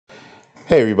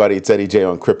Hey everybody, it's Eddie J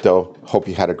on crypto. Hope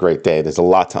you had a great day. There's a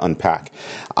lot to unpack.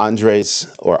 Andre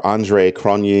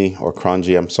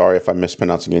Cronje, I'm sorry if I'm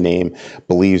mispronouncing your name,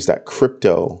 believes that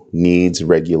crypto needs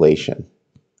regulation.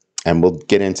 And we'll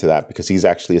get into that because he's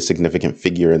actually a significant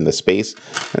figure in the space.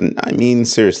 And I mean,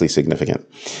 seriously significant.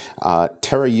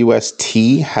 Terra UST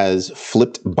has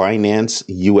flipped Binance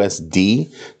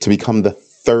USD to become the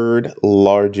third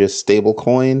largest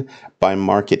stablecoin by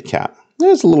market cap.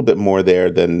 There's a little bit more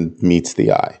there than meets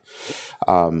the eye.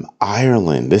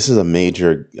 Ireland, this is a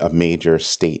major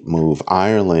state move.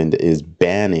 Ireland is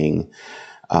banning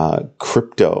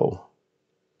crypto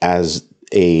as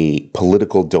a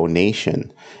political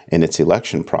donation in its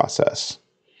election process,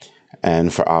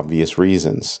 and for obvious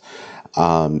reasons.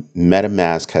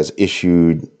 MetaMask has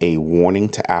issued a warning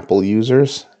to Apple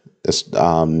users.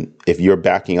 If you're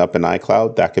backing up in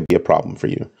iCloud, that could be a problem for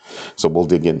you. So we'll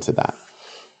dig into that.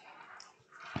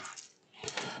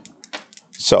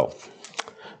 So,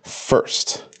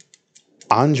 first,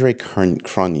 Andre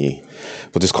Cronje,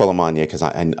 we'll just call him Anya because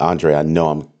Andre, I know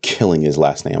I'm killing his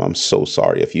last name. I'm so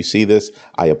sorry. If you see this,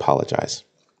 I apologize.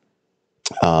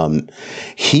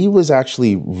 He was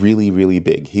actually really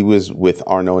big. He was with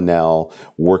Arno Nell,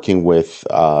 working with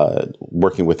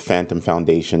Phantom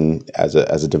Foundation as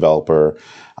a developer,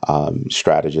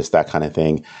 strategist, that kind of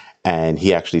thing, and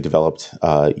he actually developed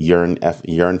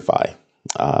YearnFi.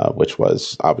 Which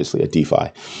was obviously a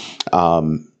DeFi.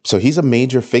 So he's a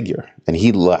major figure, and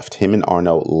him and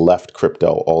Arno left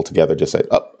crypto altogether, just said,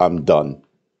 oh, I'm done.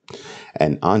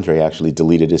 And Andre actually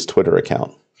deleted his Twitter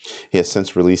account. He has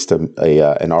since released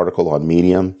an article on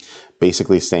Medium,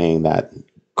 basically saying that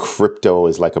crypto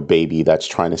is like a baby that's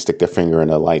trying to stick their finger in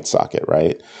a light socket,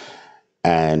 right?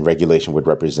 And regulation would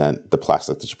represent the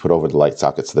plastic that you put over the light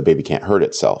socket so the baby can't hurt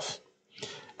itself.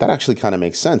 That actually kind of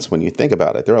makes sense when you think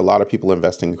about it. There are a lot of people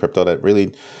investing in crypto that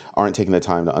really aren't taking the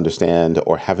time to understand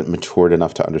or haven't matured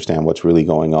enough to understand what's really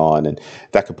going on, and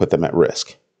that could put them at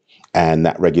risk. And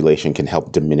that regulation can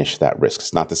help diminish that risk.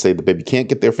 It's not to say the baby can't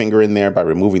get their finger in there by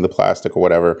removing the plastic or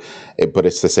whatever, but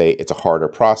it's to say it's a harder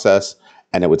process,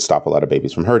 and it would stop a lot of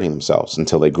babies from hurting themselves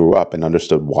until they grew up and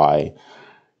understood why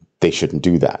they shouldn't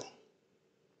do that.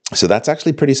 So that's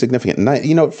actually pretty significant.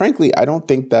 And frankly, I don't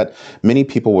think that many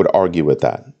people would argue with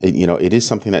that. It is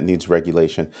something that needs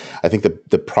regulation. I think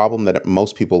the problem that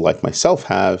most people like myself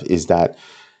have is that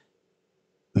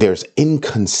there's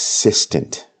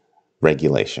inconsistent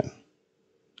regulation.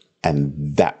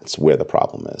 And that's where the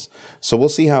problem is. So we'll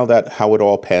see how it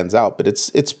all pans out. But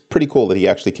it's pretty cool that he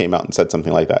actually came out and said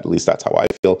something like that. At least that's how I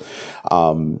feel.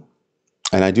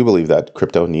 And I do believe that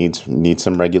crypto needs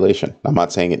some regulation. I'm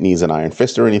not saying it needs an iron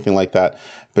fist or anything like that,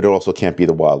 but it also can't be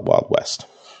the wild, wild west.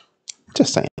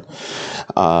 Just saying.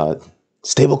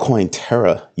 Stablecoin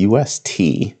Terra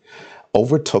UST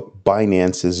overtook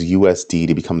Binance's USD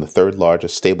to become the third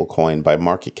largest stablecoin by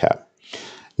market cap.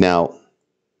 Now,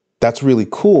 that's really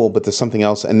cool, but there's something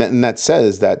else, and that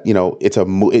says that it's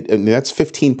that's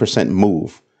 15%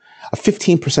 move, a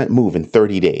 15% move in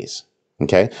 30 days.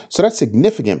 Okay, so that's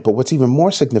significant, but what's even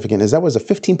more significant is that was a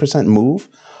 15% move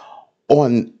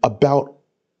on about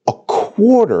a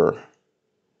quarter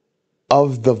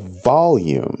of the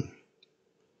volume.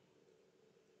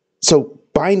 So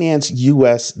Binance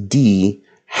USD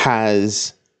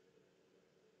has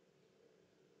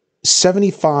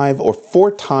 75 or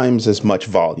 4 times as much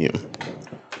volume.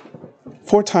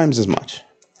 4 times as much.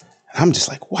 And I'm just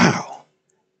like, wow,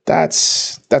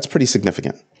 that's pretty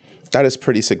significant. That is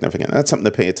pretty significant. That's something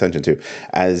to pay attention to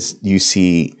as you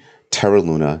see Terra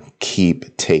Luna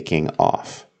keep taking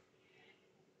off.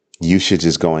 Usage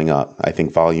is going up. I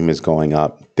think volume is going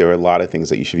up. There are a lot of things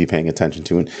that you should be paying attention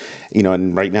to.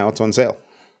 And right now it's on sale.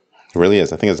 It really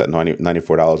is. I think it's at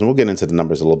 $94. And we'll get into the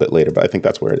numbers a little bit later, but I think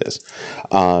that's where it is.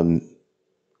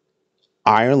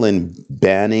 Ireland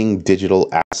banning digital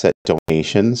asset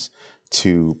donations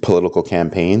to political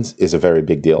campaigns is a very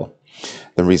big deal.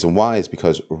 The reason why is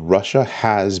because Russia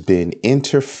has been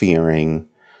interfering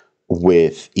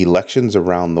with elections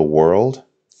around the world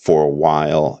for a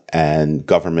while, and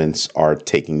governments are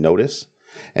taking notice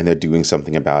and they're doing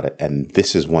something about it. And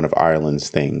this is one of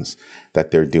Ireland's things that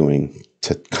they're doing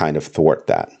to kind of thwart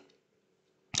that.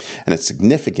 And it's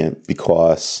significant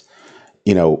because,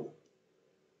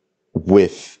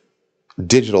 with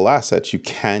digital assets, you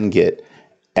can get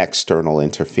external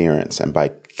interference. And by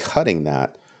cutting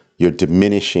that, you're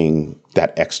diminishing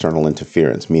that external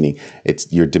interference, meaning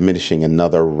you're diminishing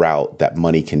another route that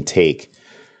money can take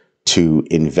to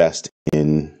invest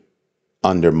in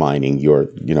undermining your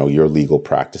legal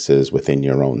practices within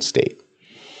your own state.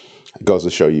 It goes to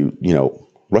show you,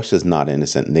 Russia's not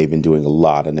innocent, and they've been doing a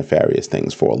lot of nefarious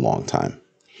things for a long time.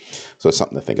 So it's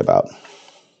something to think about.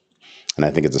 And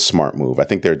I think it's a smart move. I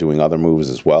think they're doing other moves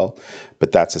as well,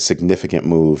 but that's a significant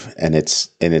move, and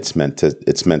it's meant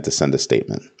to send a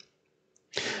statement.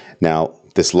 Now,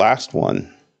 this last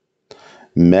one,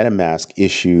 MetaMask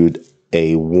issued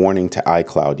a warning to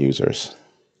iCloud users.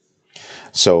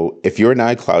 So if you're an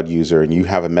iCloud user and you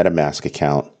have a MetaMask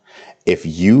account, if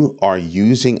you are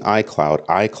using iCloud,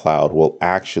 iCloud will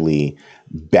actually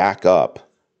back up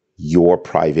your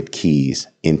private keys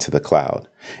into the cloud.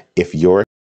 If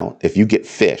you get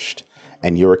phished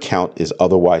and your account is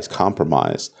otherwise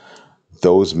compromised,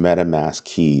 those MetaMask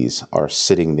keys are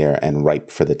sitting there and ripe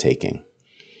for the taking.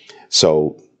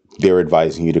 So they're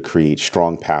advising you to create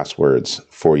strong passwords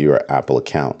for your Apple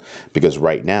account, because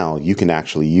right now you can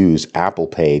actually use Apple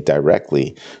Pay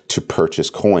directly to purchase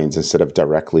coins instead of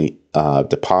directly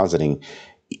depositing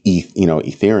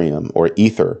Ethereum or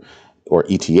Ether or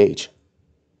ETH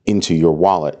into your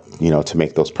wallet, to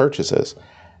make those purchases.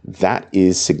 That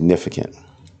is significant.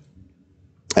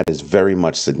 That is very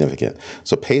much significant.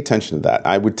 So pay attention to that.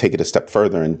 I would take it a step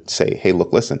further and say, hey,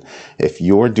 look, listen, if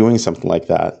you're doing something like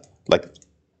that, like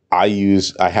I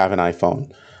have an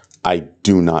iPhone. I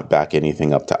do not back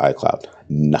anything up to iCloud.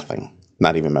 Nothing.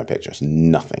 Not even my pictures.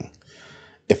 Nothing.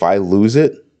 If I lose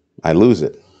it, I lose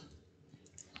it.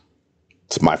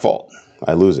 It's my fault.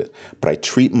 I lose it. But I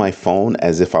treat my phone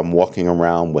as if I'm walking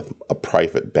around with a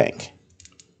private bank.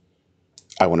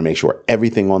 I want to make sure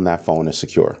everything on that phone is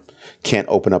secure. Can't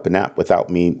open up an app without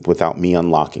me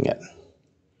unlocking it.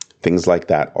 Things like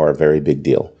that are a very big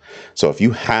deal. So if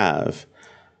you have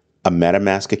a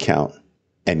MetaMask account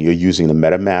and you're using the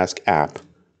MetaMask app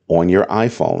on your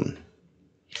iPhone,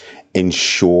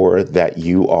 ensure that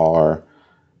you are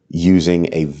using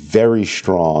a very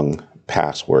strong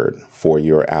password for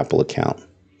your Apple account.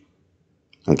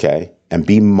 Okay? And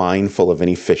be mindful of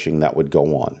any phishing that would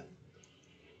go on,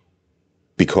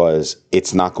 because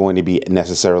it's not going to be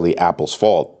necessarily Apple's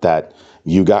fault that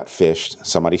you got phished,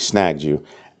 somebody snagged you,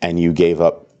 and you gave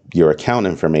up your account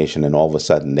information, and all of a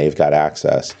sudden they've got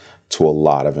access to a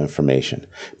lot of information.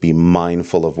 Be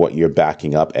mindful of what you're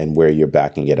backing up and where you're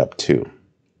backing it up to.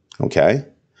 Okay?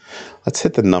 Let's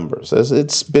hit the numbers.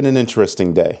 It's been an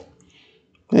interesting day.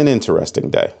 An interesting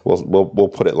day. We'll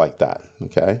put it like that.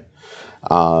 Okay?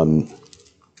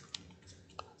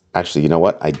 Actually, you know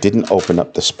what? I didn't open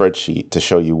up the spreadsheet to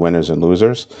show you winners and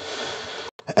losers.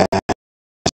 And,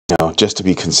 just to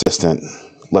be consistent,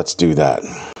 let's do that.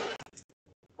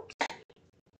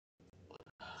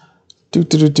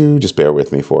 Just bear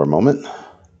with me for a moment.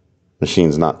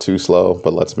 Machine's not too slow,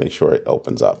 but let's make sure it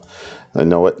opens up. You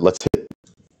know what? Let's hit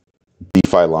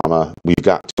DeFi Llama. We've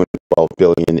got 212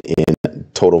 billion in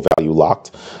total value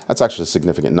locked. That's actually a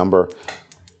significant number.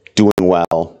 Doing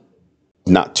well.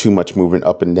 Not too much movement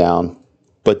up and down,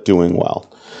 but doing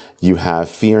well. You have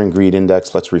fear and greed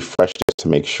index. Let's refresh this to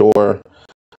make sure.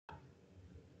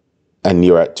 And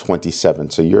you're at 27.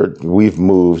 So we've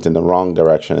moved in the wrong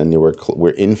direction, and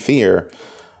we're in fear,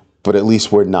 but at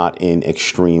least we're not in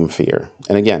extreme fear.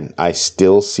 And again, I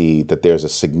still see that there's a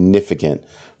significant,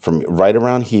 from right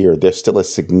around here, there's still a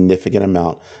significant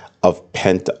amount of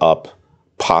pent up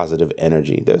positive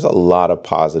energy. There's a lot of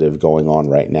positive going on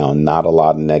right now, not a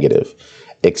lot of negative,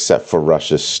 except for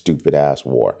Russia's stupid ass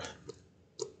war.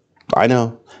 I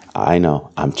know.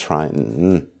 I'm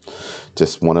trying.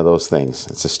 Just one of those things.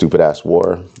 It's a stupid ass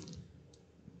war.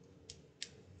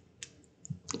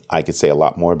 I could say a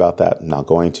lot more about that. I'm not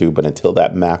going to, but until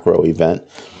that macro event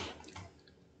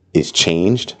is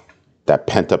changed, that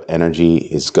pent up energy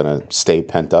is going to stay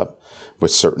pent up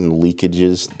with certain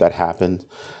leakages that happened.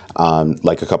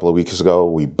 Like a couple of weeks ago,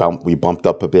 we bumped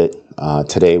up a bit.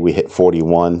 Today we hit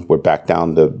 41. We're back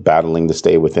down to battling to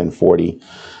stay within 40.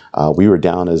 We were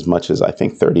down as much as, I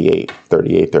think, 38,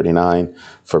 39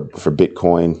 for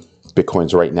Bitcoin.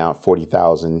 Bitcoin's right now at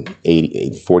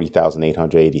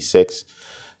 40,886.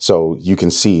 So you can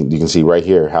see right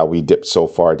here how we dipped so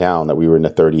far down that we were in the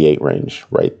 38 range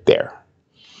right there.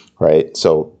 Right.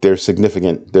 So there's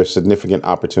significant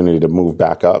opportunity to move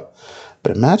back up.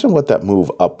 But imagine what that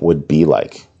move up would be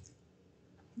like,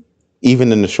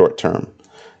 even in the short term.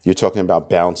 You're talking about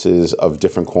bounces of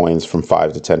different coins from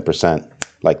 5 to 10%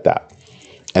 like that.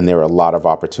 And there are a lot of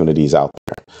opportunities out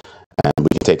there. And we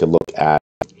can take a look at,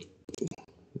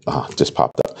 just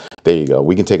popped up. There you go.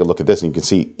 We can take a look at this, and you can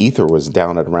see Ether was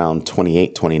down at around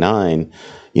 28, 29,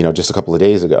 just a couple of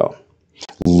days ago.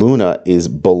 Luna is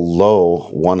below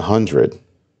 100.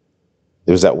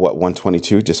 It was at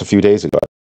 122 just a few days ago.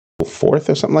 April 4th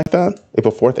or something like that.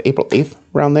 April 4th, April 8th,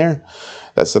 around there.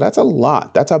 So that's a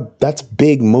lot. That's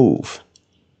big move.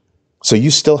 So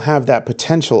you still have that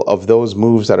potential of those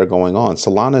moves that are going on.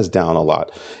 Solana's down a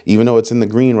lot. Even though it's in the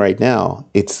green right now,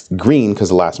 it's green because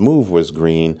the last move was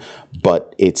green,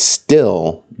 but it's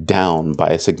still down by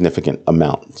a significant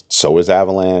amount. So is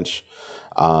Avalanche.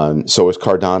 So is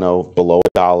Cardano below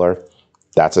 $1.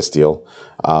 That's a steal.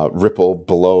 Ripple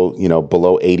below,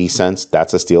 below 80 cents.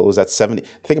 That's a steal. It was at 70.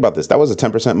 Think about this. That was a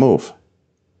 10% move.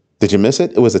 Did you miss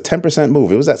it? It was a 10%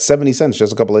 move. It was at 70 cents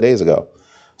just a couple of days ago.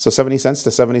 So 70 cents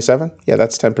to 77? Yeah,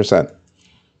 that's 10%.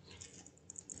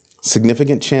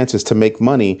 Significant chances to make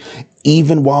money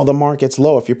even while the market's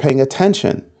low if you're paying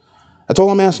attention. That's all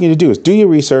I'm asking you to do is do your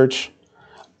research,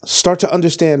 start to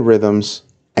understand rhythms,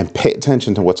 and pay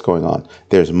attention to what's going on.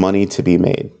 There's money to be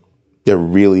made. There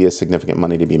really is significant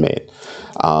money to be made.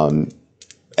 And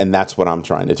that's what I'm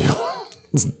trying to do.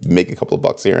 Make a couple of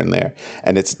bucks here and there.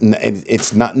 And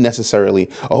it's not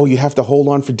necessarily, oh, you have to hold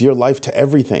on for dear life to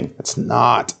everything. That's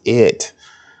not it.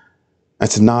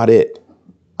 That's not it.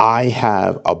 I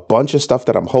have a bunch of stuff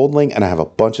that I'm holding, and I have a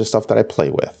bunch of stuff that I play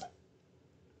with,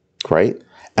 right?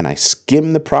 And I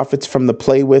skim the profits from the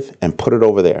play with and put it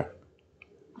over there.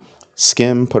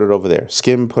 Skim, put it over there.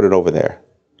 Skim, put it over there.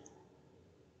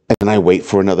 And then I wait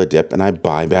for another dip and I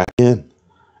buy back in.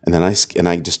 And then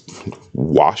I just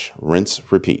wash,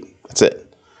 rinse, repeat. That's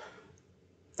it.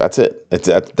 That's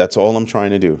it. That's all I'm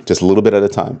trying to do. Just a little bit at a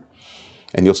time.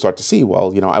 And you'll start to see,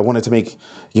 well, I wanted to make,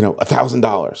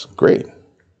 $1,000. Great.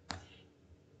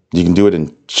 You can do it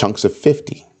in chunks of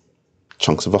 50,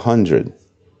 chunks of 100.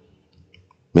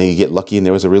 Maybe you get lucky and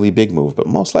there was a really big move, but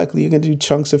most likely you're going to do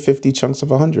chunks of 50, chunks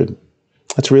of 100.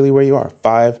 That's really where you are.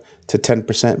 5 to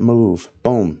 10% move.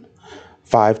 Boom.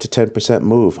 5 to 10%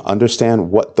 move.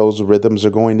 Understand what those rhythms are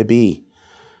going to be,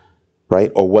 right?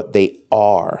 Or what they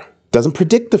are. Doesn't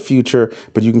predict the future,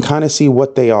 but you can kind of see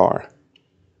what they are.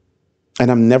 And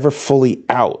I'm never fully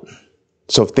out.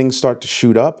 So if things start to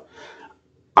shoot up,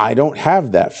 I don't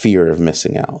have that fear of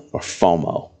missing out or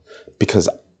FOMO because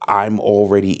I'm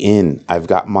already in. I've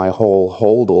got my whole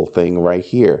hodl thing right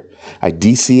here. I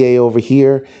DCA over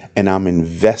here and I'm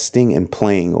investing and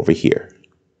playing over here.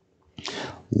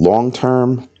 Long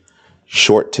term,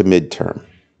 short to mid term.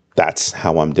 That's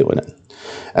how I'm doing it.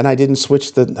 And I didn't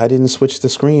switch the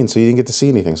screen, so you didn't get to see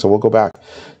anything. So we'll go back.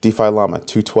 DeFi Llama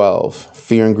 212,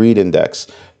 Fear and Greed Index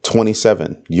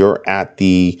 27. You're at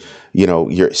the,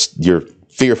 you're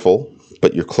fearful,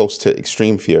 but you're close to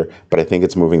extreme fear. But I think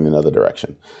it's moving in another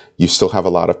direction. You still have a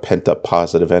lot of pent up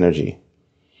positive energy.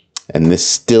 And this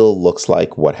still looks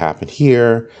like what happened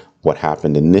here, what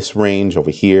happened in this range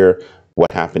over here,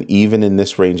 what happened even in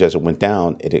this range as it went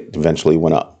down, it eventually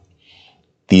went up.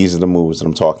 These are the moves that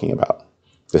I'm talking about.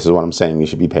 This is what I'm saying you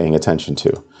should be paying attention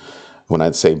to. When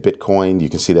I say Bitcoin, you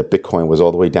can see that Bitcoin was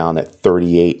all the way down at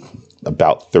 38,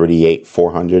 about 38,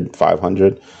 400,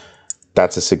 500.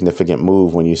 That's a significant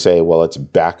move when you say, well, it's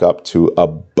back up to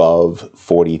above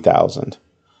 40,000.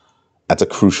 That's a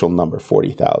crucial number,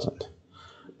 40,000.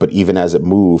 But even as it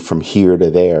moved from here to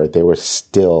there was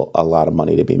still a lot of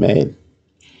money to be made.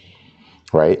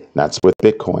 Right? That's with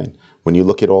Bitcoin. When you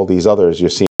look at all these others, you're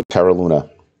seeing Terra Luna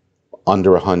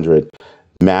under 100.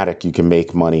 Matic, you can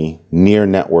make money. Near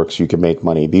networks, you can make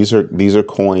money. These are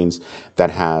coins that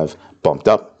have bumped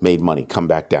up, made money, come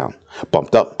back down.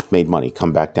 Bumped up, made money,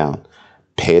 come back down.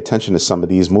 Pay attention to some of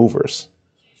these movers.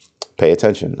 Pay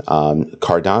attention.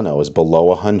 Cardano is below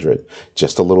 100.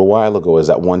 Just a little while ago is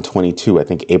at 122. I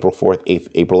think April 4th,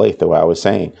 April 8th, the way I was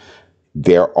saying.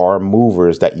 There are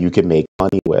movers that you can make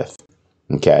money with.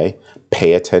 Okay,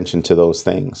 pay attention to those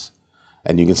things.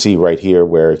 And you can see right here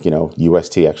where,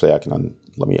 UST, actually,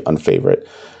 let me unfavorite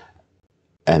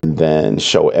and then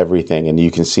show everything. And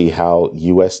you can see how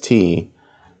UST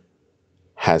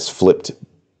has flipped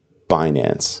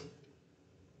Binance.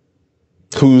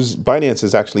 Binance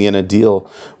is actually in a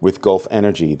deal with Gulf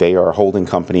Energy. They are a holding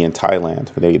company in Thailand.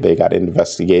 They got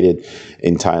investigated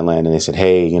in Thailand and they said,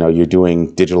 hey, you're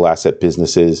doing digital asset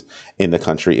businesses in the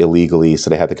country illegally. So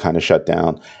they had to kind of shut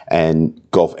down. And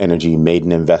Gulf Energy made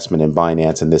an investment in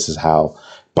Binance. And this is how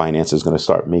Binance is going to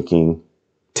start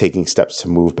taking steps to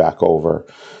move back over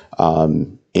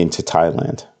into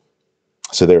Thailand.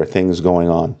 So there are things going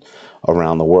on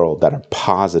around the world that are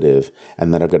positive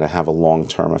and that are going to have a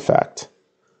long-term effect.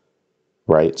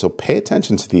 Right. So pay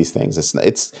attention to these things.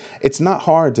 It's not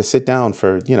hard to sit down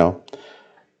for,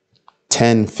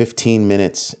 10, 15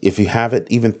 minutes. If you have it,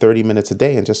 even 30 minutes a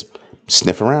day and just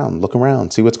sniff around, look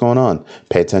around, see what's going on.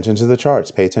 Pay attention to the charts.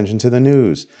 Pay attention to the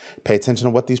news. Pay attention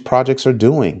to what these projects are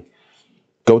doing.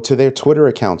 Go to their Twitter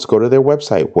accounts. Go to their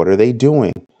website. What are they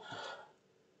doing?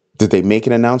 Did they make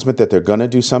an announcement that they're going to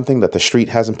do something that the street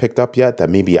hasn't picked up yet, that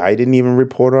maybe I didn't even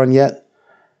report on yet?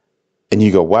 And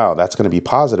you go, wow, that's going to be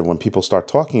positive when people start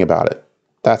talking about it.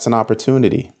 That's an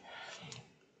opportunity.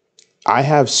 I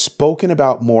have spoken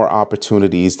about more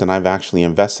opportunities than I've actually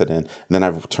invested in. And then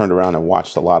I've turned around and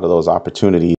watched a lot of those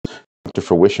opportunities come to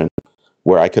fruition,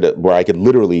 where I could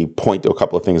literally point to a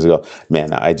couple of things and go,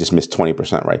 man, I just missed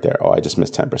 20% right there. Oh, I just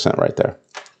missed 10% right there.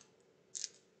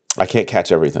 I can't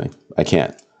catch everything. I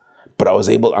can't. But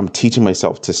I'm teaching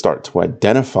myself to start to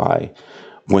identify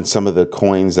when some of the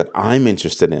coins that I'm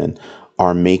interested in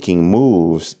are making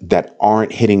moves that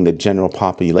aren't hitting the general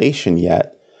population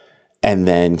yet, and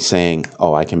then saying,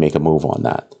 oh, I can make a move on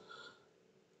that,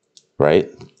 right?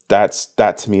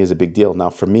 That to me is a big deal.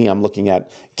 Now, for me, I'm looking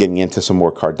at getting into some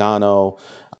more Cardano.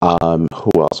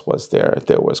 Who else was there?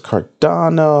 There was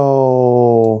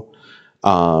Cardano.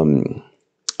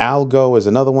 Algo is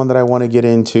another one that I want to get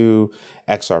into.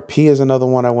 XRP is another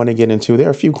one I want to get into. There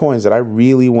are a few coins that I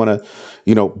really want to,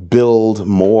 build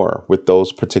more with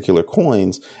those particular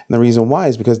coins. And the reason why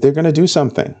is because they're going to do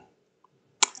something.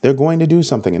 They're going to do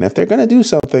something. And if they're going to do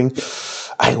something,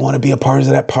 I want to be a part of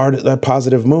that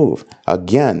positive move.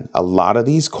 Again, a lot of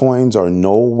these coins are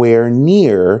nowhere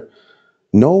near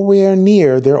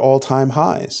their all-time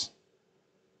highs.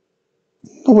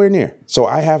 Nowhere near. So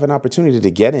I have an opportunity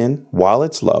to get in while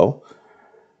it's low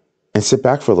and sit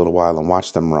back for a little while and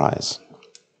watch them rise.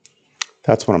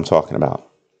 That's what I'm talking about.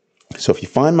 So if you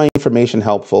find my information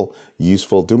helpful,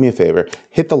 useful, do me a favor,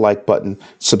 hit the like button,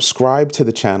 subscribe to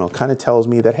the channel. Kind of tells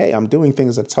me that, hey, I'm doing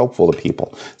things that's helpful to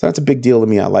people. So that's a big deal to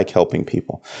me. I like helping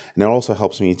people. And it also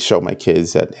helps me show my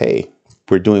kids that, hey,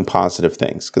 we're doing positive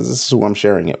things, because this is who I'm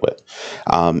sharing it with.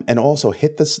 And also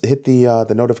hit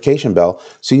the notification bell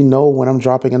so you know when I'm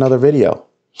dropping another video.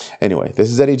 Anyway,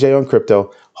 this is Eddie J on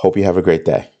crypto. Hope you have a great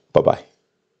day. Bye-bye.